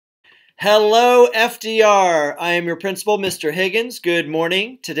Hello, FDR. I am your principal, Mr. Higgins. Good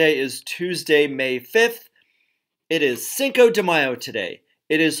morning. Today is Tuesday, May 5th. It is Cinco de Mayo today.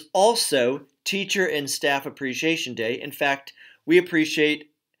 It is also Teacher and Staff Appreciation Day. In fact, we appreciate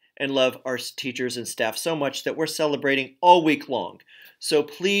and love our teachers and staff so much that we're celebrating all week long. So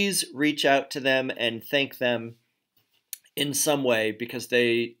please reach out to them and thank them in some way because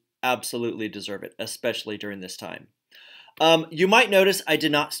they absolutely deserve it, especially during this time. You might notice I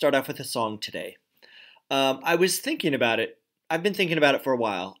did not start off with a song today. I was thinking about it. I've been thinking about it for a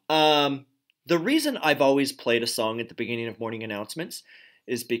while. The reason I've always played a song at the beginning of morning announcements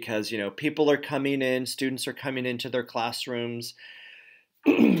is because, people are coming in, students are coming into their classrooms,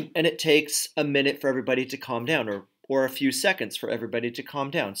 and it takes a minute for everybody to calm down or a few seconds for everybody to calm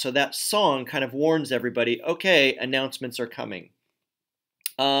down. So that song kind of warns everybody, okay, announcements are coming.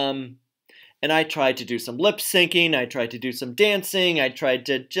 And I tried to do some lip syncing, I tried to do some dancing, I tried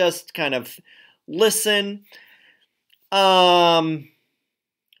to just kind of listen. But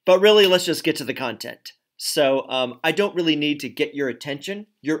really, let's just get to the content. So I don't really need to get your attention.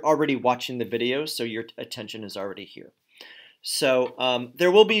 You're already watching the video, so your attention is already here. So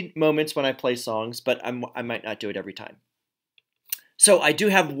there will be moments when I play songs, but I might not do it every time. So I do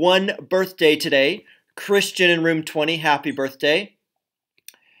have one birthday today. Christian in room 20, happy birthday.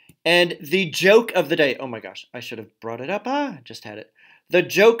 And the joke of the day, oh my gosh, I should have brought it up. I just had it. The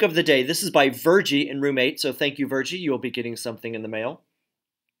joke of the day, this is by Virgie in room 8, so thank you, Virgie. You will be getting something in the mail.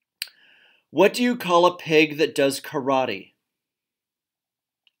 What do you call a pig that does karate?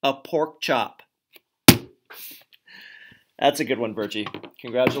 A pork chop. That's a good one, Virgie.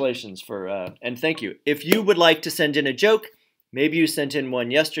 Congratulations and thank you. If you would like to send in a joke, maybe you sent in one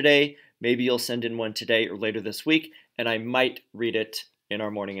yesterday, maybe you'll send in one today or later this week, and I might read it in our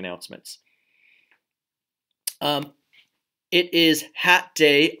morning announcements. It is Hat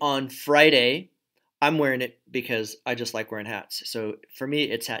Day on Friday. I'm wearing it because I just like wearing hats. So for me,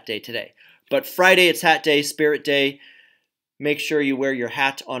 it's Hat Day today. But Friday, it's Hat Day, Spirit Day. Make sure you wear your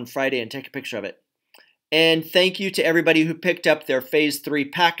hat on Friday and take a picture of it. And thank you to everybody who picked up their Phase 3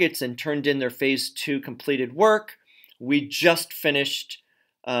 packets and turned in their Phase 2 completed work. We just finished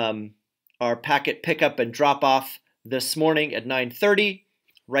our packet pickup and drop-off this morning at 9:30,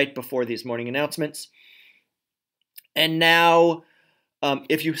 right before these morning announcements. And now,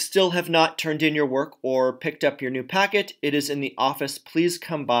 if you still have not turned in your work or picked up your new packet, it is in the office. Please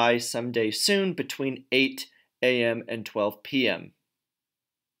come by someday soon between 8 a.m. and 12 p.m.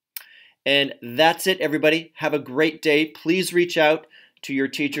 And that's it, everybody. Have a great day. Please reach out to your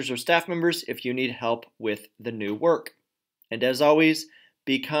teachers or staff members if you need help with the new work. And as always,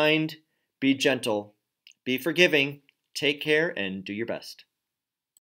 be kind, be gentle, be forgiving, take care, and do your best.